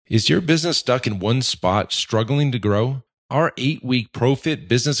Is your business stuck in one spot, struggling to grow? Our 8-week ProFit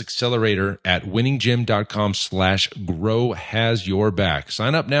Business Accelerator at winninggym.com/grow has your back.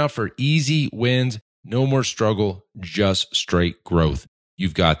 Sign up now for easy wins, no more struggle, just straight growth.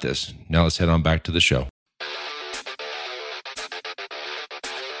 You've got this. Now let's head on back to the show.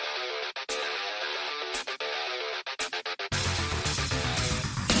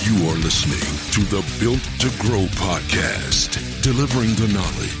 You are listening to the Built to Grow podcast, delivering the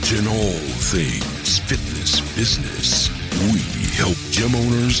knowledge in all things fitness business. We help gym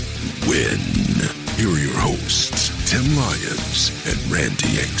owners win. Here are your hosts, Tim Lyons and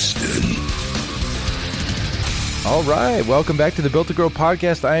Randy Engston. All right, welcome back to the Built to Grow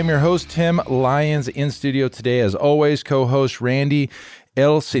podcast. I am your host, Tim Lyons, in studio today, as always, co-host Randy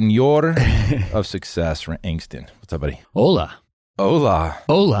El Senor of Success, Engston. What's up, buddy? Hola.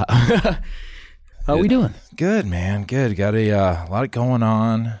 How we doing? Good, man. Good. Got a lot going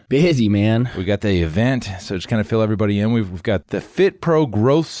on. Busy, man. We got the event, so just kind of fill everybody in. We've got the Fit Pro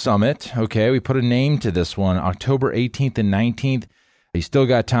Growth Summit. Okay, we put a name to this one, October 18th and 19th. You still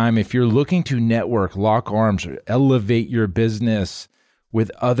got time. If you're looking to network, lock arms, or elevate your business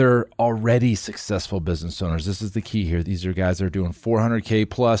with other already successful business owners, this is the key here. These are guys that are doing $400K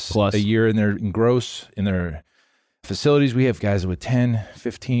plus a year in gross in their facilities. We have guys with 10,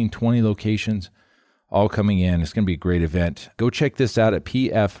 15, 20 locations all coming in. It's going to be a great event. Go check this out at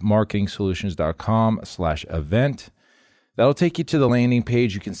pfmarketingsolutions.com/event. That'll take you to the landing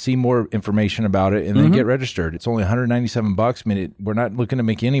page. You can see more information about it and then get registered. It's only $197. I mean, we're not looking to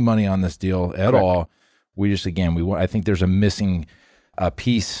make any money on this deal at all. We just, again, I think there's a missing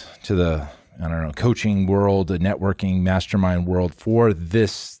piece to the, coaching world, the networking mastermind world for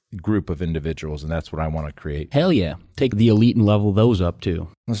this group of individuals, and that's what I want to create. Hell yeah. Take the elite and level those up too.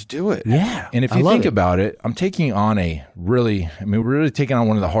 Let's do it. Yeah. And if you think about it, I'm taking on we're really taking on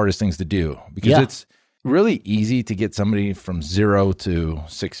one of the hardest things to do, because it's really easy to get somebody from 0 to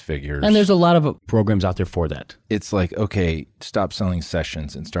 6 figures. And there's a lot of programs out there for that. It's like, okay, stop selling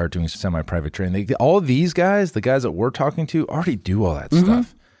sessions and start doing semi-private training. All of these guys, the guys that we're talking to, already do all that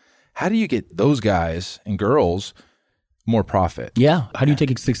stuff. How do you get those guys and girls more profit? Yeah. How do you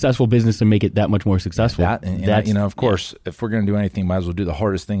take a successful business and make it that much more successful? Of course, if we're going to do anything, might as well do the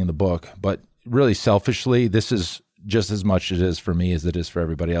hardest thing in the book. But really, selfishly, this is just as much it is for me as it is for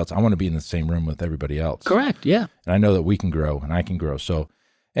everybody else. I want to be in the same room with everybody else. Correct. Yeah. And I know that we can grow and I can grow. So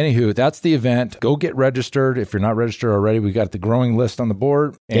anywho, that's the event. Go get registered. If you're not registered already, we got the growing list on the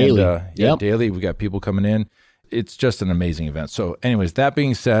board. Daily. And, daily. We got people coming in. It's just an amazing event. So anyways, that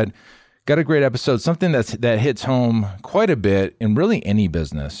being said, got a great episode, something that hits home quite a bit in really any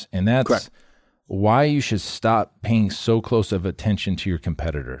business, and that's why you should stop paying so close of attention to your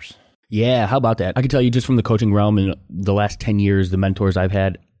competitors. Yeah, how about that? I can tell you just from the coaching realm in the last 10 years, the mentors I've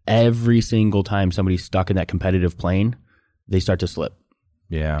had, every single time somebody's stuck in that competitive plane, they start to slip.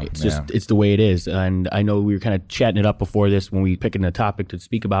 Yeah. It's the way it is. And I know we were kind of chatting it up before this when we picking a topic to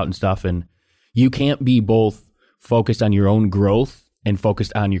speak about and stuff, and you can't be both focused on your own growth and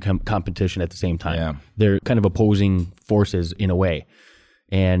focused on your competition at the same time. Yeah. They're kind of opposing forces in a way.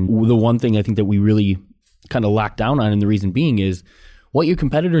 And the one thing I think that we really kind of lock down on, and the reason being, is what your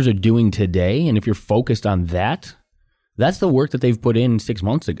competitors are doing today. And if you're focused on that, that's the work that they've put in 6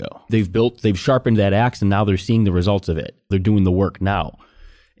 months ago. They've sharpened that axe, and now they're seeing the results of it. They're doing the work now.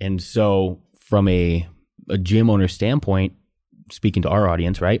 And so from a gym owner standpoint, speaking to our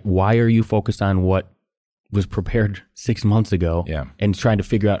audience, right? Why are you focused on what was prepared 6 months ago and trying to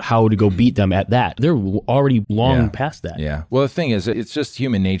figure out how to go beat them at that? They're already long past that. Yeah. Well, the thing is, it's just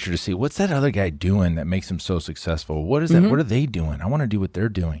human nature to see, what's that other guy doing that makes him so successful? What is that? What are they doing? I want to do what they're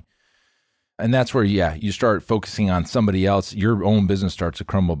doing. And that's where, you start focusing on somebody else. Your own business starts to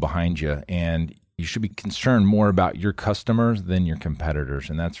crumble behind you, and you should be concerned more about your customers than your competitors.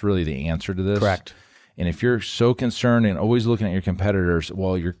 And that's really the answer to this. Correct. And if you're so concerned and always looking at your competitors,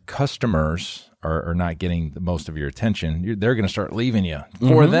 well, your customers are not getting the most of your attention. They're going to start leaving you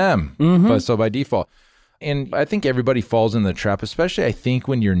for them. But so by default. And I think everybody falls in the trap, especially I think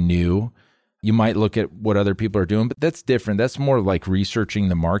when you're new, you might look at what other people are doing, but that's different. That's more like researching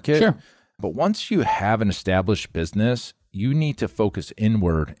the market. Sure. But once you have an established business, you need to focus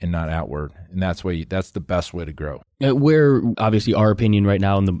inward and not outward. And that's the best way to grow. We're obviously, our opinion right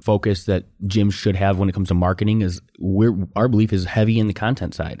now and the focus that gyms should have when it comes to marketing is our belief is heavy in the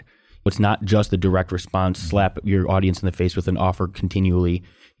content side. It's not just the direct response, slap your audience in the face with an offer continually.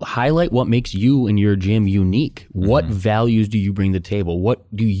 Highlight what makes you and your gym unique. What values do you bring to the table? What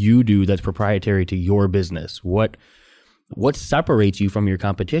do you do that's proprietary to your business? What What separates you from your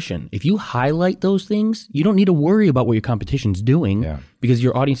competition? If you highlight those things, you don't need to worry about what your competition's doing because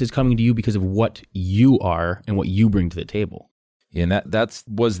your audience is coming to you because of what you are and what you bring to the table. Yeah, and that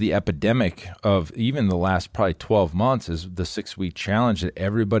was the epidemic of even the last probably 12 months is the 6-week challenge that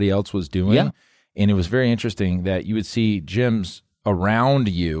everybody else was doing. Yeah. And it was very interesting that you would see gyms around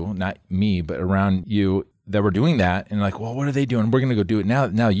you, not me, but around you that were doing that and like, well, what are they doing? We're going to go do it now.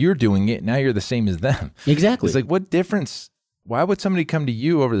 Now you're doing it. Now you're the same as them. Exactly. It's like, what difference? Why would somebody come to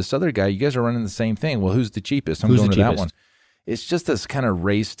you over this other guy? You guys are running the same thing. Well, who's the cheapest? I'm Who's going the to that cheapest? one. It's just this kind of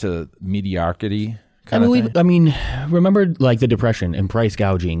race to mediocrity I kind of thing. mean, remember like the Depression and price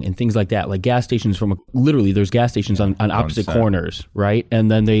gouging and things like that, like gas stations literally there's gas stations on opposite corners, right? And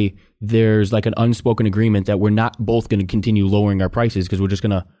then there's like an unspoken agreement that we're not both going to continue lowering our prices because we're just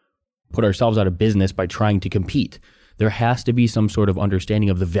going to put ourselves out of business by trying to compete. There has to be some sort of understanding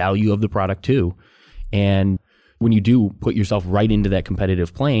of the value of the product too. And when you do put yourself right into that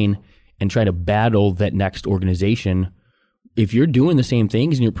competitive plane and try to battle that next organization, if you're doing the same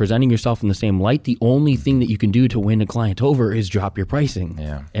things and you're presenting yourself in the same light, the only thing that you can do to win a client over is drop your pricing.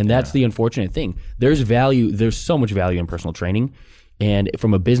 Yeah. And that's the unfortunate thing. There's so much value in personal training. And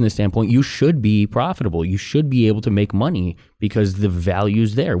from a business standpoint, you should be profitable. You should be able to make money because the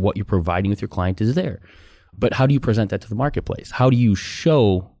value's there. What you're providing with your client is there. But how do you present that to the marketplace? How do you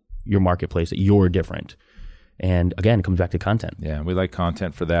show your marketplace that you're different? And again, it comes back to content. Yeah, we like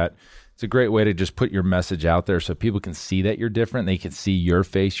content for that. It's a great way to just put your message out there so people can see that you're different. They can see your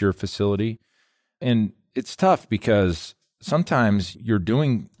face, your facility. And it's tough because sometimes you're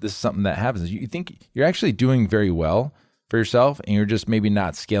doing this is something that happens. You think you're actually doing very well for yourself and you're just maybe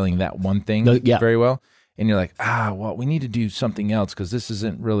not scaling that one thing very well. And you're like, well, we need to do something else because this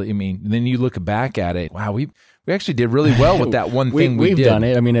isn't really, I mean, then you look back at it, wow, we actually did really well with that one thing we did. We've done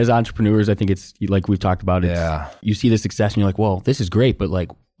it. I mean, as entrepreneurs, I think it's like we've talked about it. You see the success and you're like, well, this is great, but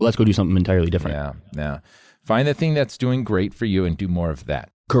like, let's go do something entirely different. Yeah. Find the thing that's doing great for you and do more of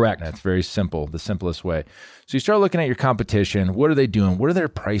that. Correct. That's very simple, the simplest way. So you start looking at your competition. What are they doing? What are their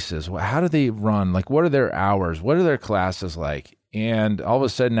prices? How do they run? Like, what are their hours? What are their classes like? And all of a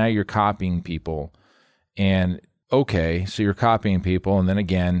sudden now you're copying people. And okay, so you're copying people. And then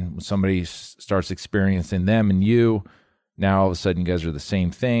again, when somebody starts experiencing them and you, now all of a sudden you guys are the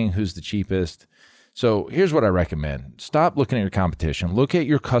same thing. Who's the cheapest? So here's what I recommend. Stop looking at your competition. Look at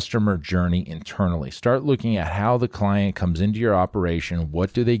your customer journey internally. Start looking at how the client comes into your operation.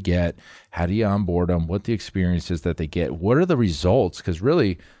 What do they get? How do you onboard them? What the experience is that they get? What are the results? Because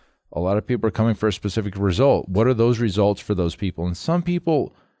really, a lot of people are coming for a specific result. What are those results for those people? And some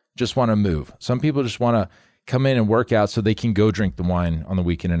people just want to move. Some people just want to come in and work out so they can go drink the wine on the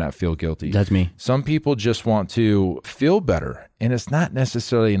weekend and not feel guilty. That's me. Some people just want to feel better, and it's not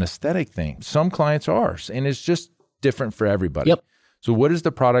necessarily an aesthetic thing. Some clients are, and it's just different for everybody. Yep. So what is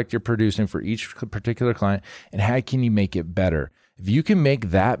the product you're producing for each particular client, and how can you make it better? If you can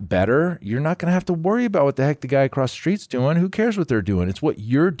make that better, you're not going to have to worry about what the heck the guy across the street's doing. Who cares what they're doing? It's what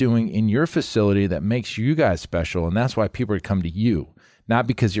you're doing in your facility that makes you guys special, and that's why people come to you, not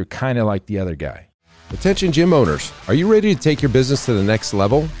because you're kind of like the other guy. Attention gym owners, are you ready to take your business to the next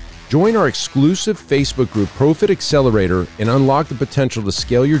level? Join our exclusive Facebook group, Profit Accelerator, and unlock the potential to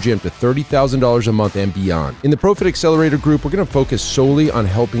scale your gym to $30,000 a month and beyond. In the Profit Accelerator group, we're going to focus solely on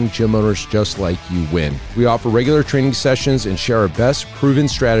helping gym owners just like you win. We offer regular training sessions and share our best proven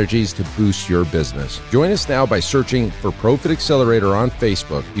strategies to boost your business. Join us now by searching for Profit Accelerator on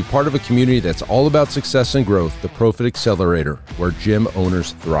Facebook. Be part of a community that's all about success and growth, the Profit Accelerator, where gym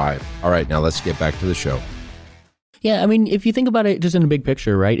owners thrive. All right, now let's get back to the show. Yeah, I mean, if you think about it just in a big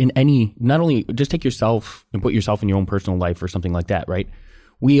picture, right? Not only just take yourself and put yourself in your own personal life or something like that, right?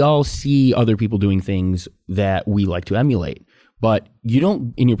 We all see other people doing things that we like to emulate, but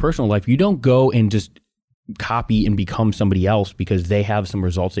in your personal life, you don't go and just copy and become somebody else because they have some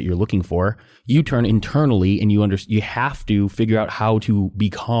results that you're looking for. You turn internally and you have to figure out how to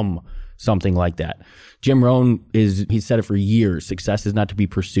become something like that. Jim Rohn he's said it for years. Success is not to be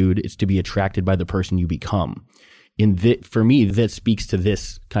pursued. It's to be attracted by the person you become. For me, that speaks to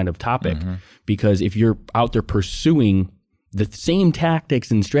this kind of topic, because if you're out there pursuing the same tactics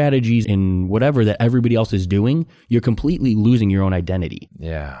and strategies and whatever that everybody else is doing, you're completely losing your own identity.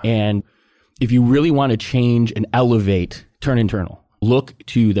 Yeah. And if you really want to change and elevate, turn internal. Look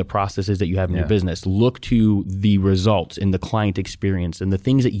to the processes that you have in your business. Look to the results and the client experience and the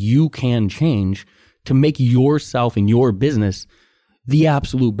things that you can change to make yourself and your business the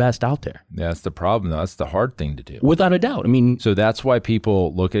absolute best out there. Yeah, that's the problem, though. That's the hard thing to do. Without a doubt. I mean, so that's why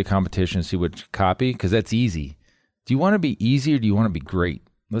people look at competition and see what to copy, because that's easy. Do you want to be easy or do you want to be great?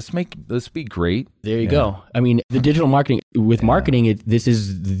 Let's be great. There you go. I mean, the digital marketing, with marketing, this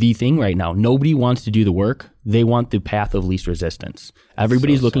is the thing right now. Nobody wants to do the work. They want the path of least resistance.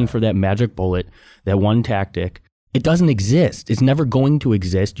 Everybody's looking for that magic bullet, that one tactic. It doesn't exist. It's never going to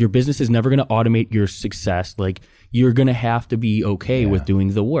exist. Your business is never going to automate your success. Like, you're going to have to be okay with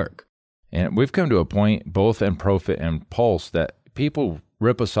doing the work. And we've come to a point, both in Profit and Pulse, that people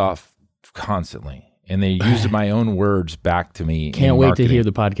rip us off constantly. And they use my own words back to me. Can't wait to hear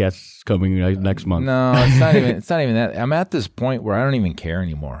the podcast coming next month. No, it's not even that. I'm at this point where I don't even care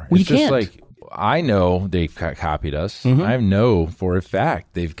anymore. Well, it's just like, I know they've copied us. I know for a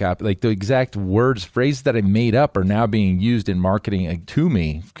fact they've copied, like the exact words, phrases that I made up are now being used in marketing to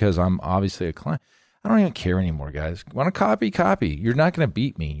me because I'm obviously a client. I don't even care anymore, guys. Want to copy? You're not going to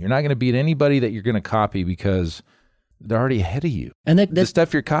beat me. You're not going to beat anybody that you're going to copy because they're already ahead of you. And the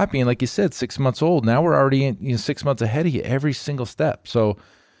stuff you're copying, like you said, 6 months old. Now we're already 6 months ahead of you every single step. So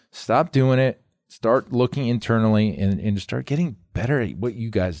stop doing it. Start looking internally and start getting better at what you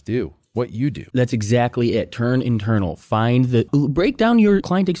guys do, what you do. That's exactly it. Turn internal. Break down your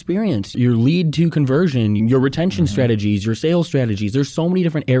client experience, your lead to conversion, your retention strategies, your sales strategies. There's so many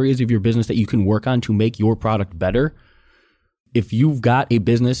different areas of your business that you can work on to make your product better. If you've got a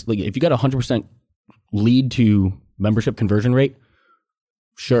business, like if you got 100% lead to membership conversion rate,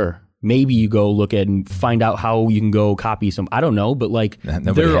 sure, maybe you go look at and find out how you can go copy some. I don't know, but like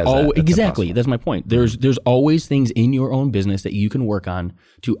exactly. That's my point. There's always things in your own business that you can work on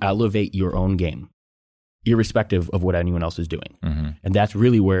to elevate your own game, irrespective of what anyone else is doing. And that's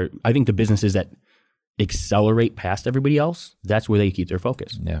really where I think the businesses that accelerate past everybody else, that's where they keep their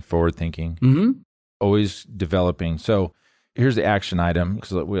focus. Yeah, forward thinking, always developing. So here's the action item,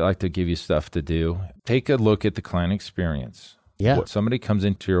 because we like to give you stuff to do. Take a look at the client experience. Yeah. Somebody comes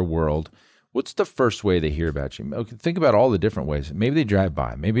into your world, what's the first way they hear about you? Okay, think about all the different ways. Maybe they drive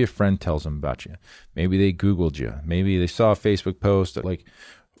by. Maybe a friend tells them about you. Maybe they Googled you. Maybe they saw a Facebook post. Like,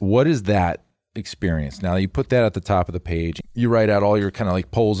 what is that experience? Now, you put that at the top of the page. You write out all your kind of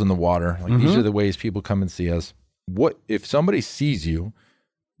like poles in the water. Like, these are the ways people come and see us. What if somebody sees you?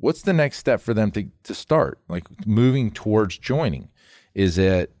 What's the next step for them to start, like moving towards joining? Is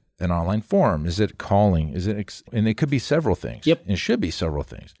it an online forum? Is it calling? Is it, and it could be several things. Yep. And it should be several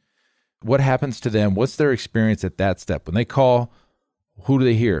things. What happens to them? What's their experience at that step? When they call, who do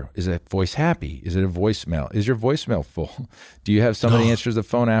they hear? Is it voice happy? Is it a voicemail? Is your voicemail full? Do you have somebody answers the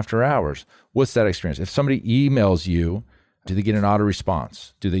phone after hours? What's that experience? If somebody emails you, do they get an auto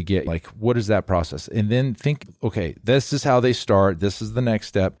response? Do they get what is that process? And then think, okay, this is how they start. This is the next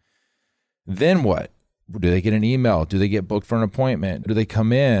step. Then what? Do they get an email? Do they get booked for an appointment? Do they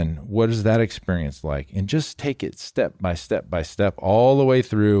come in? What is that experience like? And just take it step by step by step, all the way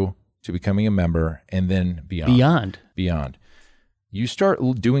through to becoming a member and then beyond. You start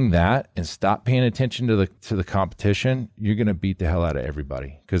doing that and stop paying attention to the competition, you're going to beat the hell out of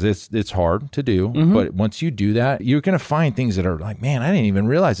everybody, because it's hard to do. But once you do that, you're going to find things that are like, man, I didn't even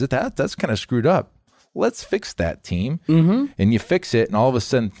realize that's kind of screwed up. Let's fix that, team. And you fix it, and all of a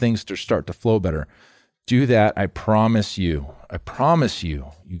sudden things start to flow better. Do that. I promise you,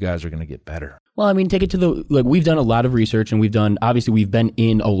 you guys are going to get better. Well, I mean, take it to we've done a lot of research, and we've been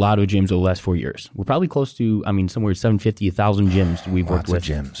in a lot of gyms over the last 4 years. We're probably close to, somewhere 750, 1,000 gyms we've worked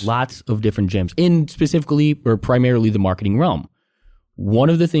with. Lots of different gyms in specifically or primarily the marketing realm. One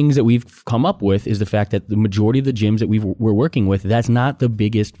of the things that we've come up with is the fact that the majority of the gyms that we're working with, that's not the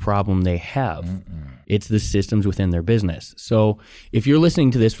biggest problem they have. It's the systems within their business. So if you're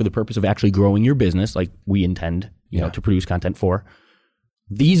listening to this for the purpose of actually growing your business, like we intend, to produce content for,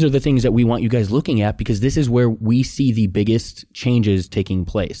 these are the things that we want you guys looking at, because this is where we see the biggest changes taking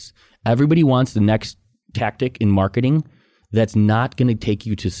place. Everybody wants the next tactic in marketing that's not going to take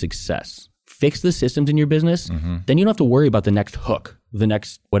you to success. Fix the systems in your business, then you don't have to worry about the next hook, the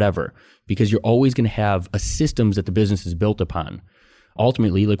next whatever, because you're always going to have a systems that the business is built upon.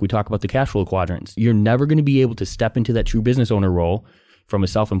 Ultimately, like we talk about the cash flow quadrants, you're never going to be able to step into that true business owner role from a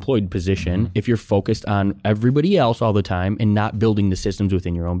self-employed position if you're focused on everybody else all the time and not building the systems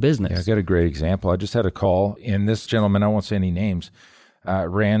within your own business. Yeah, I got a great example. I just had a call, and this gentleman, I won't say any names,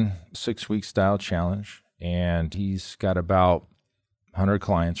 ran 6-week style challenge, and he's got about 100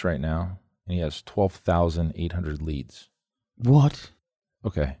 clients right now, and he has 12,800 leads. What?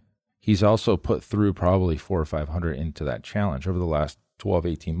 Okay. He's also put through probably 400 or 500 into that challenge over the last 12,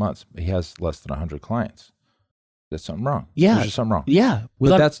 18 months. He has less than 100 clients. There's something wrong. Yeah. There's just something wrong. Yeah.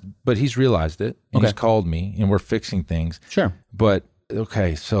 But he's realized it, and he's called me, and we're fixing things. Sure. But,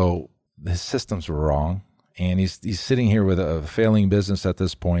 okay, so his systems were wrong, and he's sitting here with a failing business at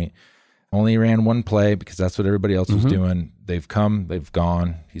this point. Only ran one play because that's what everybody else was doing. They've come, they've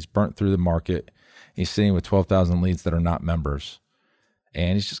gone. He's burnt through the market. He's sitting with 12,000 leads that are not members.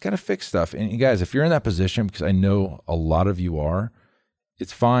 And he's just got to fix stuff. And you guys, if you're in that position, because I know a lot of you are,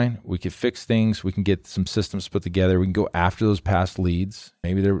 it's fine. We can fix things. We can get some systems put together. We can go after those past leads.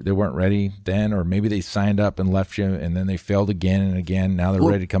 Maybe they weren't ready then, or maybe they signed up and left you and then they failed again and again. Now they're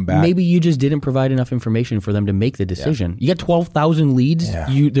ready to come back. Maybe you just didn't provide enough information for them to make the decision. You got 12,000 leads.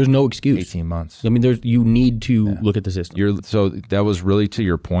 There's no excuse. 18 months. I mean, you need to look at the system. So that was really to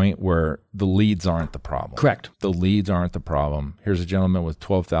your point where the leads aren't the problem. Correct. The leads aren't the problem. Here's a gentleman with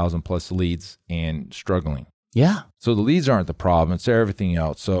 12,000 plus leads and struggling. Yeah. So the leads aren't the problem. It's everything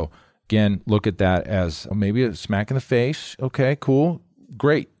else. So again, look at that as maybe a smack in the face. Okay, cool.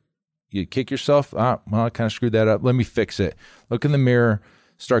 Great. You kick yourself. Well, I kind of screwed that up. Let me fix it. Look in the mirror.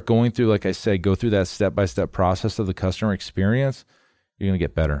 Start going through, like I said, go through that step-by-step process of the customer experience. You're going to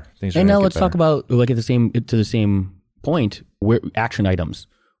get better. And now let's talk about, like to the same point, action items.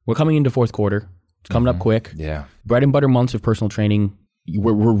 We're coming into fourth quarter. It's coming up quick. Yeah. Bread and butter months of personal training.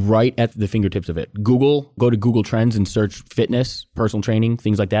 We're right at the fingertips of it. Go to Google Trends and search fitness, personal training,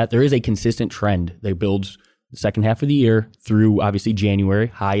 things like that. There is a consistent trend that builds the second half of the year through obviously January,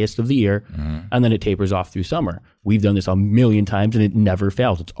 highest of the year, and then it tapers off through summer. We've done this a million times and it never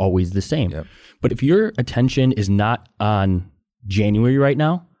fails. It's always the same. Yep. But if your attention is not on January right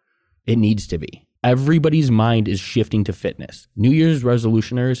now, it needs to be. Everybody's mind is shifting to fitness. New Year's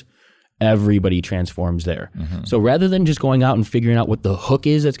resolutioners, everybody transforms there. So rather than just going out and figuring out what the hook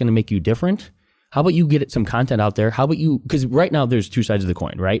is that's going to make you different, how about you get some content out there? How about you, because right now there's two sides of the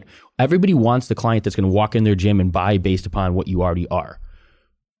coin, right? Everybody wants the client that's going to walk in their gym and buy based upon what you already are,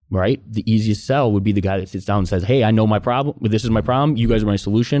 right? The easiest sell would be the guy that sits down and says, hey, I know my problem. This is my problem. You guys are my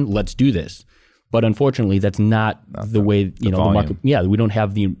solution. Let's do this. But unfortunately, that's not the way, the market. Yeah, we don't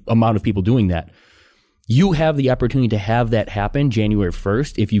have the amount of people doing that. You have the opportunity to have that happen January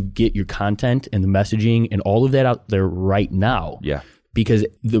 1st if you get your content and the messaging and all of that out there right now. Yeah. Because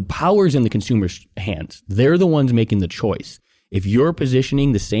the power's in the consumer's hands. They're the ones making the choice. If you're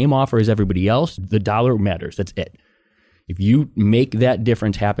positioning the same offer as everybody else, the dollar matters. That's it. If you make that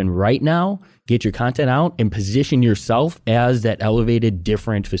difference happen right now, get your content out and position yourself as that elevated,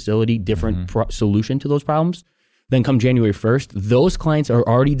 different facility, different solution to those problems, then come January 1st, those clients are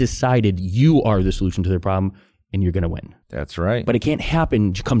already decided you are the solution to their problem and you're going to win. That's right. But it can't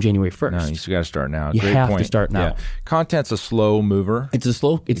happen come January 1st. No, you still got to start now. You Great have point. to start now. Yeah. Content's a slow mover. It's a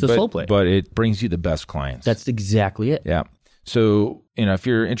slow play. But it brings you the best clients. That's exactly it. Yeah. So, if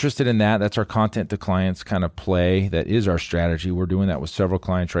you're interested in that, that's our content to clients kind of play. That is our strategy. We're doing that with several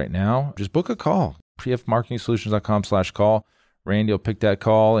clients right now. Just book a call. pfmarketingsolutions.com/call. Randy will pick that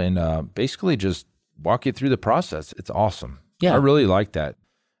call and basically just walk you through the process. It's awesome. Yeah. I really like that.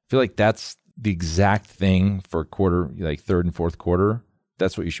 I feel like that's the exact thing for quarter, like third and fourth quarter.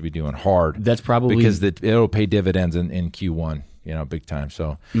 That's what you should be doing hard. That's probably because it'll pay dividends in Q1, big time.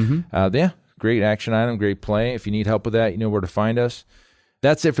 So, great action item, great play. If you need help with that, you know where to find us.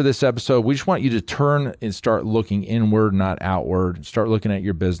 That's it for this episode. We just want you to turn and start looking inward, not outward. Start looking at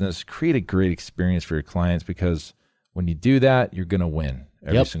your business. Create a great experience for your clients, because when you do that, you're going to win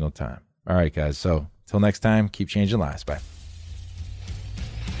every single time. All right, guys. So until next time, keep changing lives. Bye.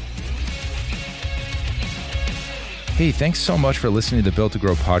 Hey, thanks so much for listening to the Built to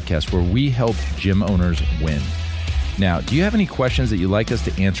Grow podcast, where we help gym owners win. Now, do you have any questions that you'd like us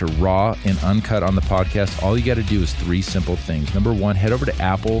to answer raw and uncut on the podcast? All you got to do is 3 simple things. Number 1, head over to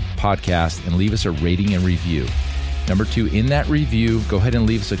Apple Podcasts and leave us a rating and review. Number 2, in that review, go ahead and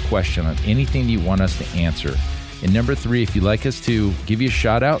leave us a question on anything you want us to answer. And number 3, if you'd like us to give you a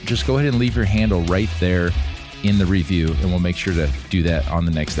shout out, just go ahead and leave your handle right there in the review, and we'll make sure to do that on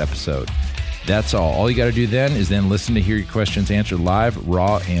the next episode. That's all. All you got to do then is listen to hear your questions answered live,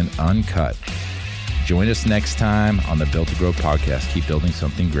 raw, and uncut. Join us next time on the Built to Grow podcast. Keep building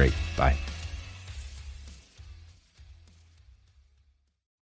something great. Bye.